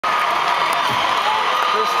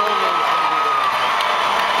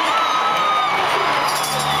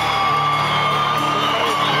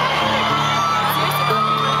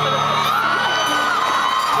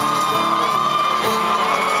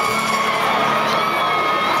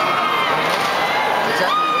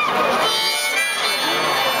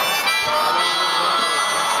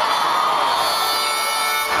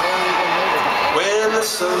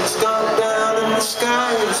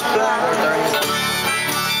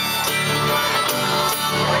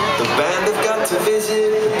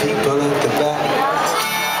visit the people at the back.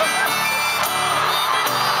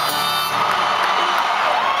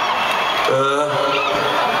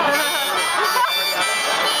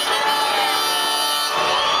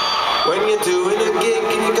 When you're doing a gig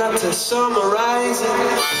and you got to summarize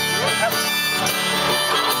it,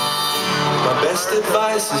 my best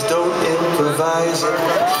advice is don't improvise it.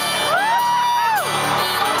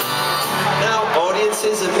 Now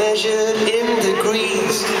audiences are measured in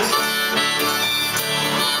degrees,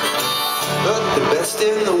 but the best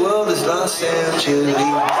in the world is Los Angeles.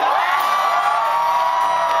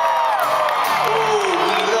 Oh,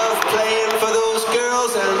 we love playing for those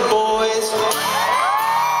girls and boys.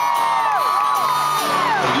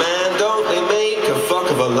 And man, don't they make a fuck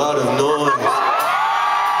of a lot of noise.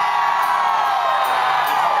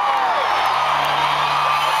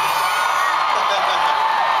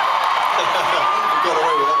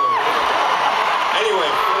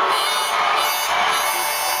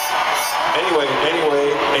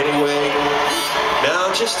 Anyway,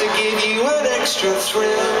 now just to give you an extra thrill,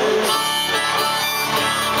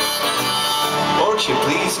 won't you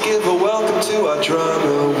please give a welcome to our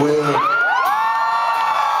drummer, Will?